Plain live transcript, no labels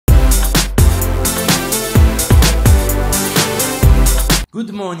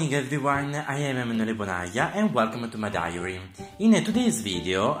Good morning everyone, I am Emanuele Bonaglia and welcome to my diary. In today's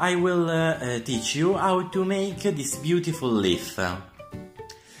video I will teach you how to make this beautiful leaf.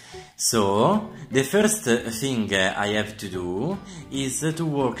 So, the first thing I have to do is to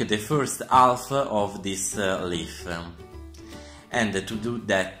work the first half of this leaf. And to do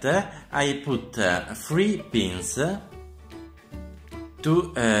that I put 3 pins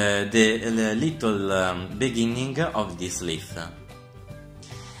to the little beginning of this leaf.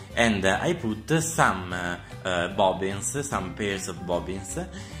 And I put some bobbins, some pairs of bobbins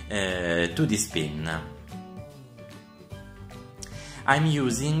to this pin. I'm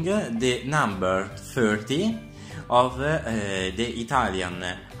using the number 30 of the Italian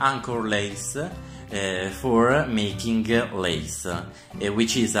anchor lace for making lace,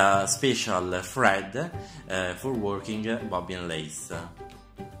 which is a special thread for working bobbin lace.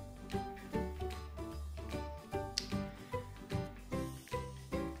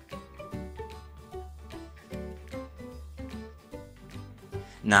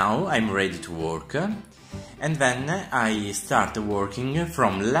 Now I'm ready to work, and then I start working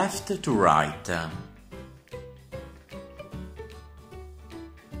from left to right.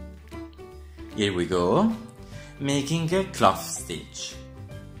 Here we go, making a cloth stitch.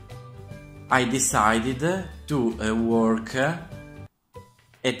 I decided to work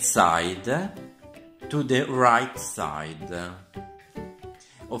at side to the right side.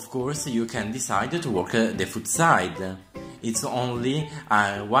 Of course, you can decide to work the foot side. It's only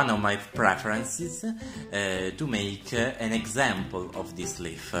one of my preferences to make an example of this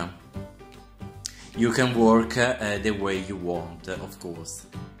leaf. You can work the way you want, of course.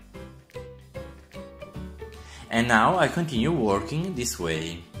 And now I continue working this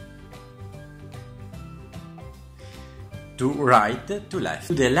way. To right, to left.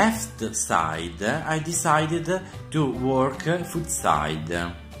 To the left side, I decided to work foot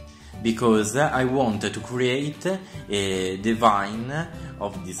side, because I want to create the vine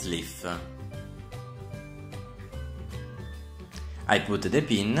of this leaf. I put the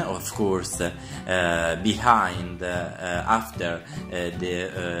pin, of course, behind after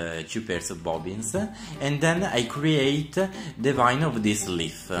the 2 pairs of bobbins, and then I create the vine of this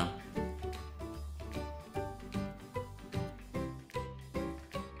leaf.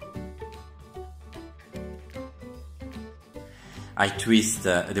 I twist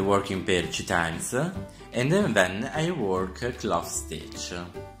the working pair 2 times, and then I work cloth stitch.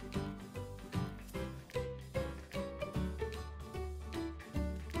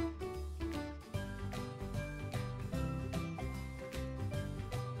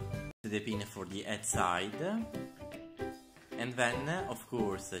 The pin for the head side, and then of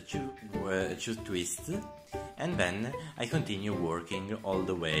course 2 twists, and then I continue working all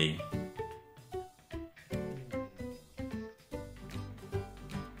the way.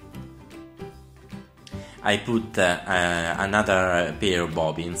 I put another pair of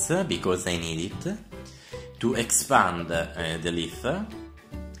bobbins because I need it to expand the leaf,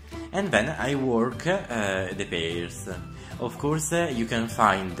 and then I work the pairs. Of course, you can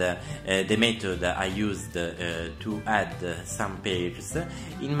find the method I used to add some pairs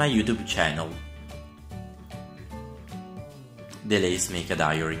in my YouTube channel, the LaceMaker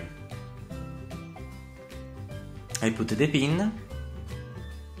diary. I put the pin,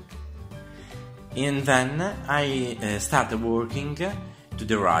 and then I start working to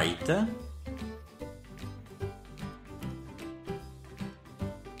the right,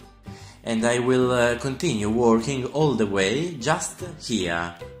 and I will continue working all the way just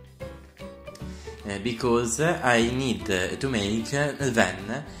here, because I need to make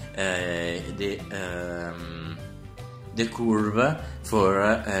then the curve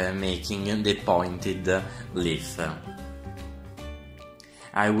for making the pointed leaf.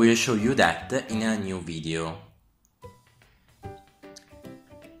 I will show you that in a new video.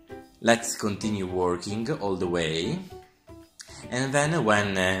 Let's continue working all the way, and then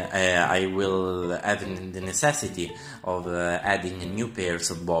when I will have the necessity of adding new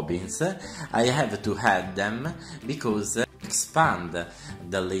pairs of bobbins, I have to add them because expand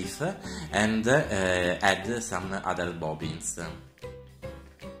the leaf and add some other bobbins.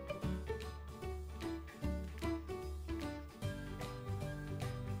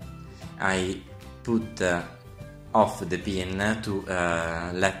 I put off the pin to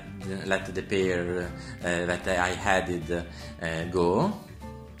let the pair that I added go,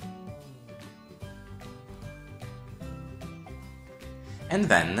 and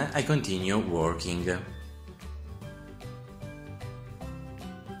then I continue working.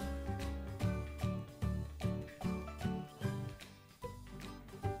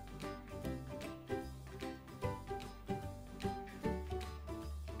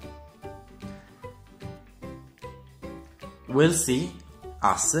 We'll see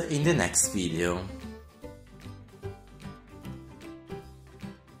us in the next video.